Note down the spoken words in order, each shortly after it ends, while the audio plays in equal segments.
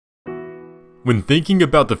When thinking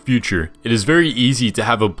about the future, it is very easy to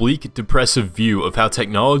have a bleak, depressive view of how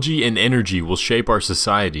technology and energy will shape our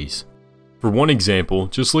societies. For one example,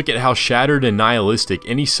 just look at how shattered and nihilistic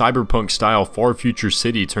any cyberpunk-style far-future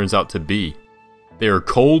city turns out to be. They are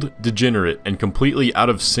cold, degenerate, and completely out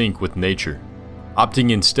of sync with nature,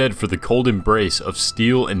 opting instead for the cold embrace of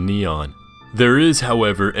steel and neon. There is,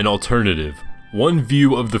 however, an alternative, one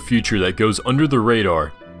view of the future that goes under the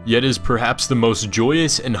radar, yet is perhaps the most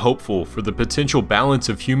joyous and hopeful for the potential balance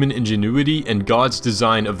of human ingenuity and God's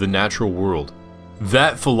design of the natural world.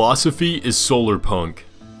 That philosophy is SOLARPUNK.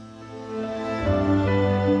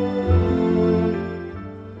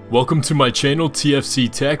 Welcome to my channel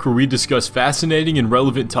TFC Tech, where we discuss fascinating and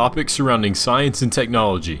relevant topics surrounding science and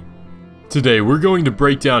technology. Today we're going to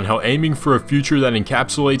break down how aiming for a future that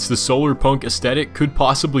encapsulates the SOLARPUNK aesthetic could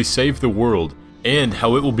possibly save the world, and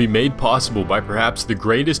how it will be made possible by perhaps the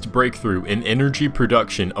greatest breakthrough in energy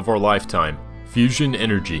production of our lifetime, fusion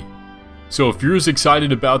energy. So if you're as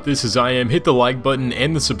excited about this as I am, hit the like button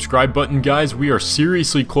and the subscribe button, guys. We are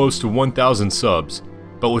seriously close to 1,000 subs.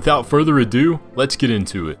 But without further ado, let's get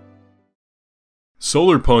into it.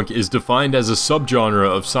 SOLARPUNK is defined as a subgenre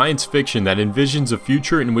of science fiction that envisions a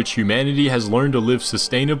future in which humanity has learned to live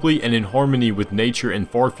sustainably and in harmony with nature and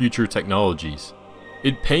far future technologies.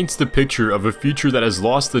 It paints the picture of a future that has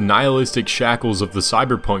lost the nihilistic shackles of the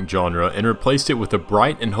cyberpunk genre and replaced it with a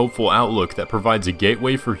bright and hopeful outlook that provides a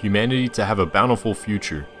gateway for humanity to have a bountiful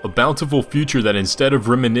future. A bountiful future that, instead of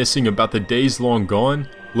reminiscing about the days long gone,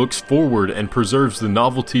 looks forward and preserves the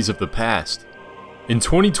novelties of the past. In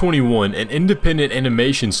 2021, an independent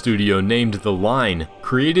animation studio named The Line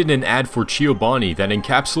created an ad for Chobani that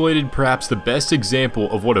encapsulated perhaps the best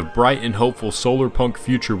example of what a bright and hopeful SOLARPUNK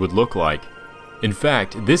future would look like. In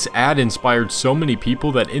fact, this ad inspired so many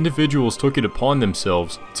people that individuals took it upon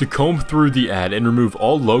themselves to comb through the ad and remove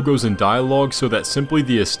all logos and dialogue so that simply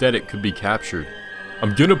the aesthetic could be captured.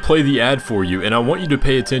 I'm gonna play the ad for you, and I want you to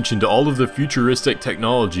pay attention to all of the futuristic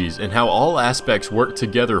technologies and how all aspects work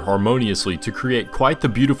together harmoniously to create quite the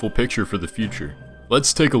beautiful picture for the future.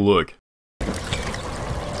 Let's take a look.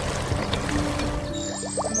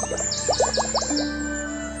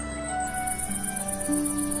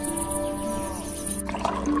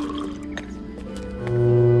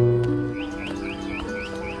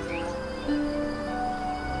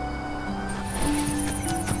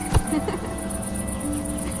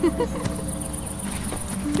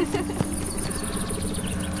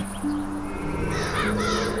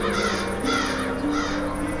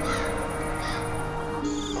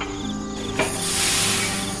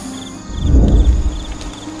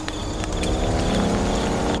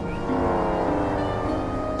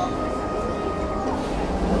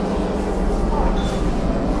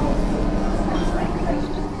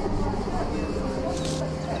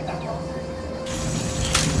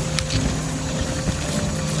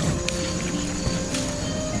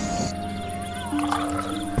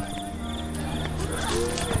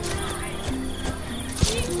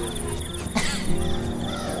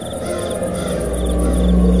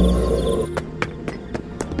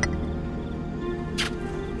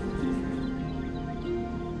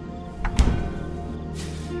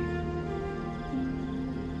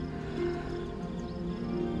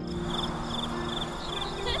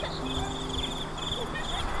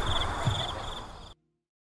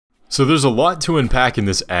 So there's a lot to unpack in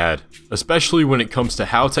this ad, especially when it comes to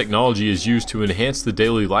how technology is used to enhance the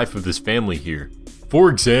daily life of this family here. For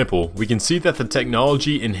example, we can see that the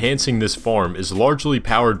technology enhancing this farm is largely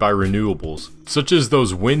powered by renewables, such as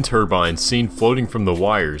those wind turbines seen floating from the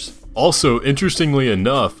wires. Also, interestingly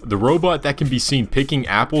enough, the robot that can be seen picking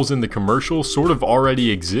apples in the commercial sort of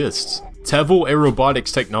already exists. Tevel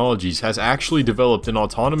Aerobotics Technologies has actually developed an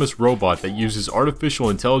autonomous robot that uses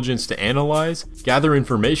artificial intelligence to analyze, gather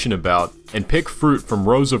information about, and pick fruit from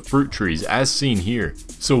rows of fruit trees as seen here.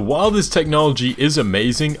 So while this technology is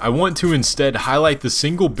amazing, I want to instead highlight the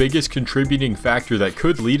single biggest contributing factor that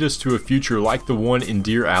could lead us to a future like the one in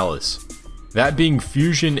Dear Alice. That being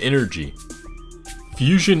fusion energy.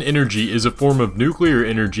 Fusion energy is a form of nuclear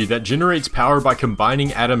energy that generates power by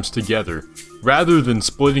combining atoms together, rather than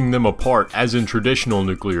splitting them apart as in traditional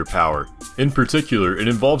nuclear power. In particular, it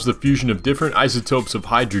involves the fusion of different isotopes of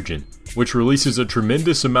hydrogen, which releases a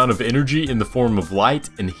tremendous amount of energy in the form of light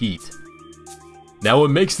and heat. Now,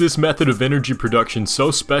 what makes this method of energy production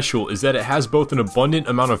so special is that it has both an abundant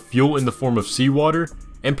amount of fuel in the form of seawater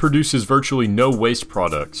and produces virtually no waste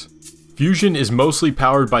products. Fusion is mostly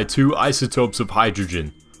powered by two isotopes of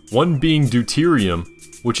hydrogen, one being deuterium,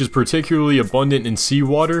 which is particularly abundant in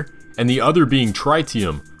seawater, and the other being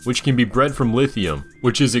tritium, which can be bred from lithium,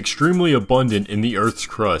 which is extremely abundant in the Earth's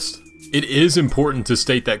crust. It is important to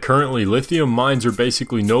state that currently lithium mines are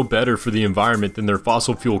basically no better for the environment than their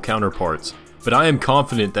fossil fuel counterparts, but I am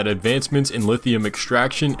confident that advancements in lithium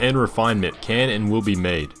extraction and refinement can and will be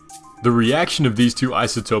made. The reaction of these two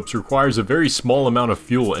isotopes requires a very small amount of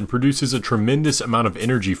fuel and produces a tremendous amount of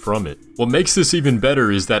energy from it. What makes this even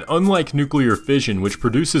better is that unlike nuclear fission, which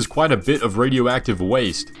produces quite a bit of radioactive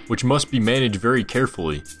waste, which must be managed very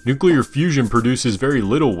carefully, nuclear fusion produces very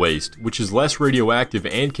little waste, which is less radioactive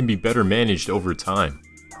and can be better managed over time.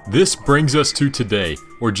 This brings us to today,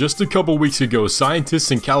 where just a couple weeks ago scientists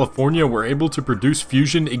in California were able to produce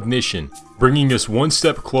fusion ignition, bringing us one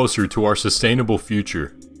step closer to our sustainable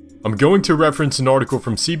future. I'm going to reference an article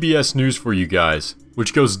from CBS News for you guys,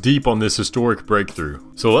 which goes deep on this historic breakthrough.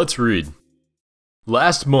 So let's read.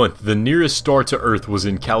 Last month, the nearest star to Earth was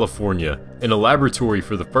in California. In a laboratory,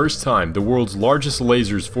 for the first time, the world's largest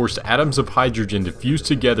lasers forced atoms of hydrogen to fuse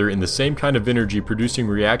together in the same kind of energy-producing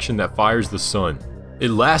reaction that fires the sun.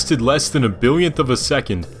 It lasted less than a billionth of a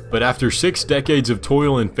second, but after 6 decades of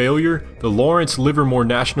toil and failure, the Lawrence Livermore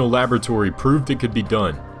National Laboratory proved it could be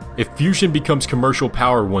done. If fusion becomes commercial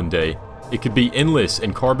power one day, it could be endless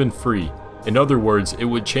and carbon-free. In other words, it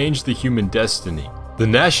would change the human destiny. The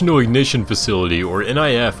National Ignition Facility, or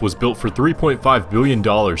NIF, was built for $3.5 billion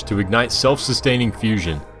to ignite self-sustaining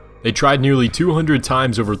fusion. They tried nearly 200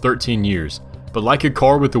 times over 13 years, but like a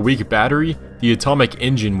car with a weak battery, the atomic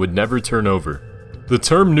engine would never turn over. The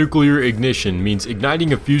term nuclear ignition means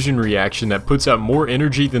igniting a fusion reaction that puts out more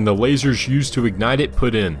energy than the lasers used to ignite it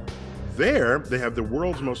put in. There, they have the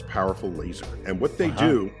world's most powerful laser. And what they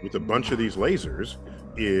do with a bunch of these lasers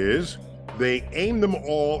is they aim them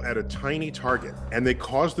all at a tiny target, and they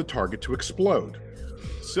cause the target to explode.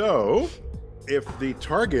 So, if the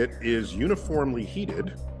target is uniformly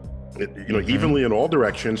heated, evenly in all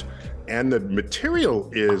directions, and the material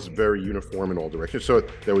is very uniform in all directions, so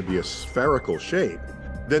there would be a spherical shape,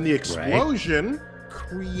 then the explosion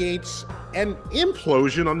creates an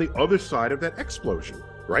implosion on the other side of that explosion.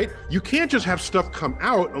 Right? You can't just have stuff come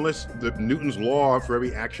out unless the Newton's law for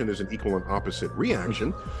every action is an equal and opposite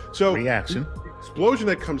reaction. So the explosion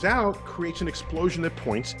that comes out creates an explosion that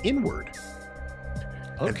points inward.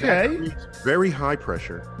 Okay. And that creates very high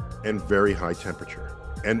pressure and very high temperature.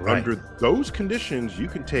 And under those conditions, you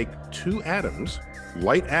can take 2 atoms,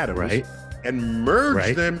 light atoms, and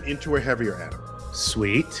merge them into a heavier atom.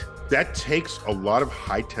 Sweet. That takes a lot of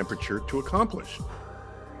high temperature to accomplish.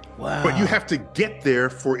 Wow. But you have to get there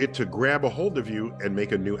for it to grab a hold of you and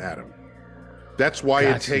make a new atom. That's why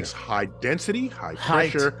it takes high density, high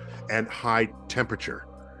pressure, and high temperature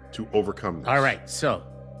to overcome this. All right, so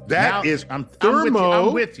that is I'm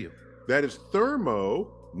with you. That is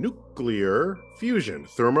thermonuclear fusion.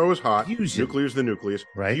 Thermo is hot, nuclear is the nucleus.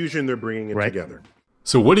 Fusion, they're bringing it together.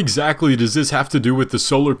 So what exactly does this have to do with the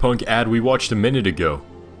SOLARPUNK ad we watched a minute ago?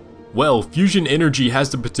 Well, fusion energy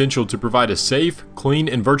has the potential to provide a safe, clean,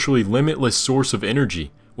 and virtually limitless source of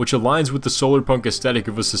energy, which aligns with the SOLARPUNK aesthetic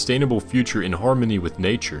of a sustainable future in harmony with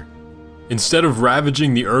nature. Instead of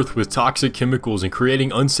ravaging the earth with toxic chemicals and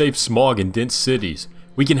creating unsafe smog in dense cities,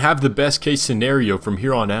 we can have the best case scenario from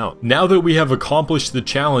here on out. Now that we have accomplished the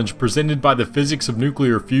challenge presented by the physics of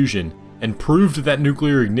nuclear fusion, and proved that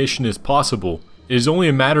nuclear ignition is possible, it is only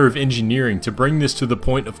a matter of engineering to bring this to the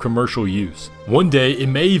point of commercial use. One day, it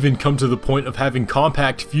may even come to the point of having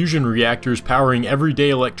compact fusion reactors powering everyday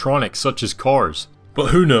electronics such as cars. But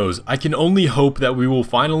who knows, I can only hope that we will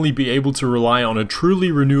finally be able to rely on a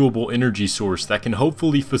truly renewable energy source that can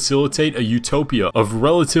hopefully facilitate a utopia of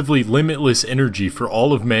relatively limitless energy for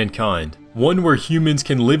all of mankind. One where humans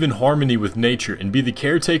can live in harmony with nature and be the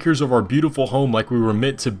caretakers of our beautiful home like we were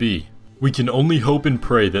meant to be. We can only hope and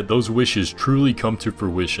pray that those wishes truly come to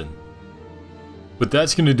fruition. But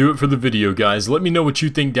that's going to do it for the video, guys. Let me know what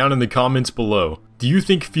you think down in the comments below. Do you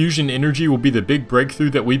think fusion energy will be the big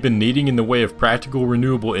breakthrough that we've been needing in the way of practical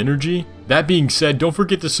renewable energy? That being said, don't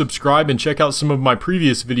forget to subscribe and check out some of my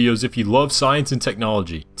previous videos if you love science and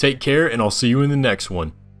technology. Take care, and I'll see you in the next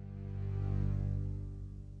one.